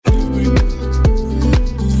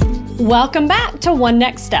Welcome back to One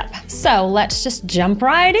Next Step. So let's just jump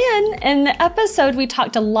right in. In the episode, we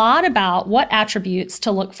talked a lot about what attributes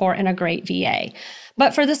to look for in a great VA.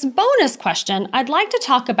 But for this bonus question, I'd like to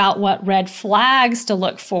talk about what red flags to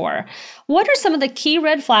look for. What are some of the key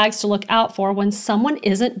red flags to look out for when someone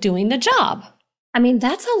isn't doing the job? I mean,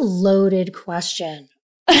 that's a loaded question.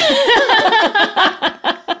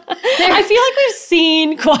 I feel like we've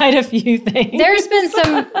seen quite a few things. There's been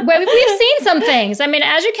we've seen some things. I mean,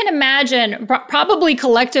 as you can imagine, probably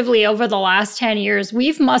collectively over the last 10 years,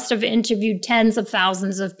 must have interviewed tens of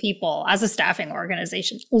thousands of people as a staffing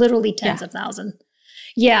organization, literally tens of thousands.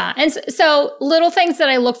 Yeah. And so little things that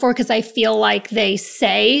I look for because I feel like they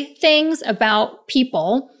say things about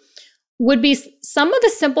people would be some of the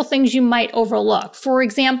simple things you might overlook. For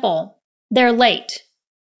example, they're late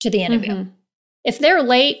to the interview. Mm-hmm. If they're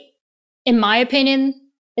late, in my opinion,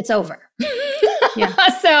 it's over.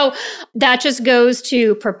 So that just goes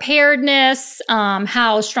to preparedness,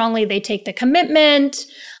 how strongly they take the commitment,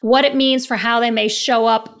 what it means for how they may show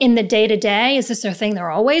up in the day-to-day. Is this their thing?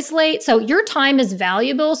 They're always late. So your time is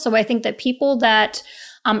valuable. So I think that people that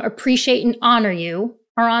appreciate and honor you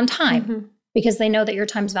are on time because they know that your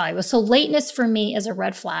time's valuable. So lateness for me is a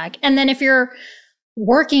red flag. And then if you're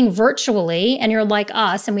working virtually and you're like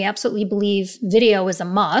us, and we absolutely believe video is a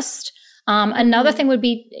must, another thing would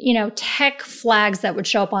be, tech flags that would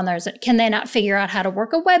show up on there. Can they not figure out how to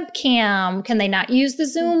work a webcam? Can they not use the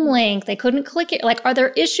Zoom link? They couldn't click it. Like, are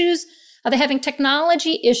there issues? Are they having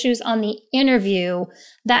technology issues on the interview?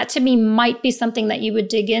 That to me might be something that you would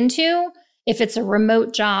dig into if it's a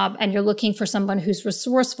remote job and you're looking for someone who's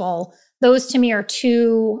resourceful. Those to me are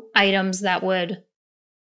two items that would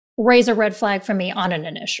raise a red flag for me on an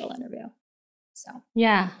initial interview. So,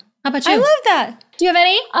 yeah. How about you? I love that. Do you have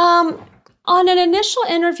any? On an initial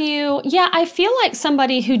interview, I feel like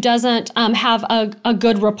somebody who doesn't have a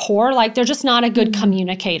good rapport, like they're just not a good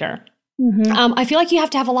communicator. Mm-hmm. I feel like you have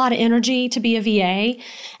to have a lot of energy to be a VA.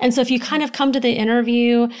 And so if you kind of come to the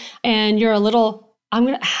interview and you're a little,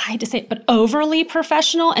 I hate to say it, but overly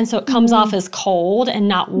professional. And so it comes off as cold and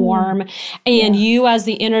not warm. And you as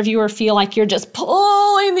the interviewer feel like you're just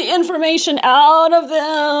pulling the information out of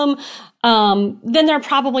them. Then they're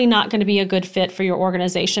probably not going to be a good fit for your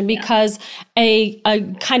organization because a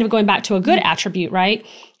kind of going back to a good attribute, right,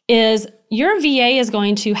 is your VA is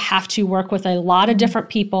going to have to work with a lot of different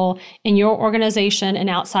people in your organization and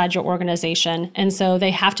outside your organization. And so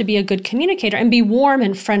they have to be a good communicator and be warm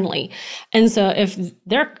and friendly. And so if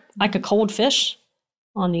they're like a cold fish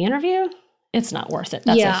on the interview, it's not worth it.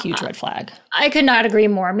 That's a huge red flag. I could not agree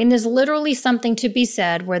more. I mean, there's literally something to be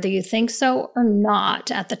said, whether you think so or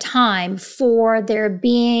not at the time, for there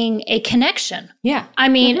being a connection. Yeah. I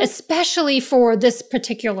mean, especially for this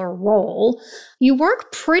particular role, you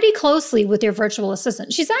work pretty closely with your virtual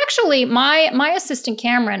assistant. She's actually, my assistant,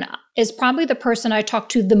 Cameron, is probably the person I talk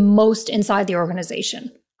to the most inside the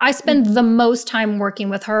organization. I spend the most time working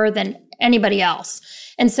with her than anybody else.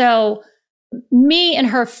 And so me and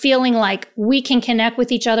her feeling like we can connect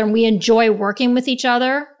with each other and we enjoy working with each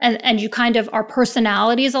other and you kind of, our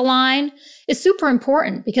personalities align is super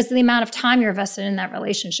important because of the amount of time you're invested in that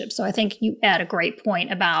relationship. So I think you add a great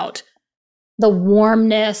point about the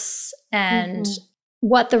warmness and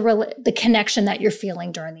what the connection that you're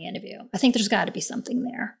feeling during the interview. I think there's got to be something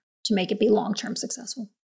there to make it be long-term successful.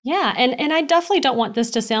 Yeah, and I definitely don't want this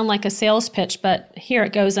to sound like a sales pitch, but here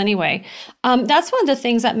it goes anyway. That's one of the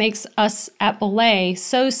things that makes us at Belay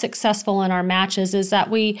so successful in our matches is that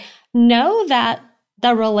we know that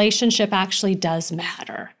the relationship actually does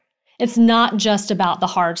matter. It's not just about the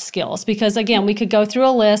hard skills because, again, we could go through a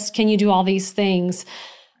list. Can you do all these things?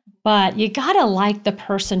 But you got to like the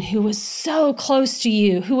person who was so close to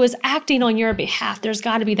you, who was acting on your behalf. There's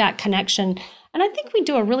got to be that connection. And I think we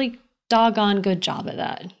do a really doggone good job of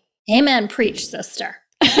that. Amen. Preach, sister.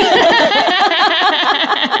 And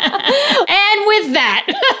with that.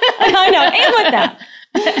 I know. And with that.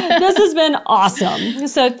 This has been awesome.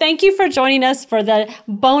 So thank you for joining us for the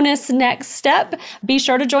bonus next step. Be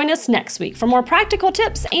sure to join us next week for more practical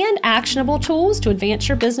tips and actionable tools to advance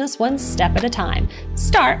your business one step at a time.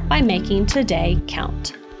 Start by making today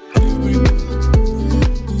count.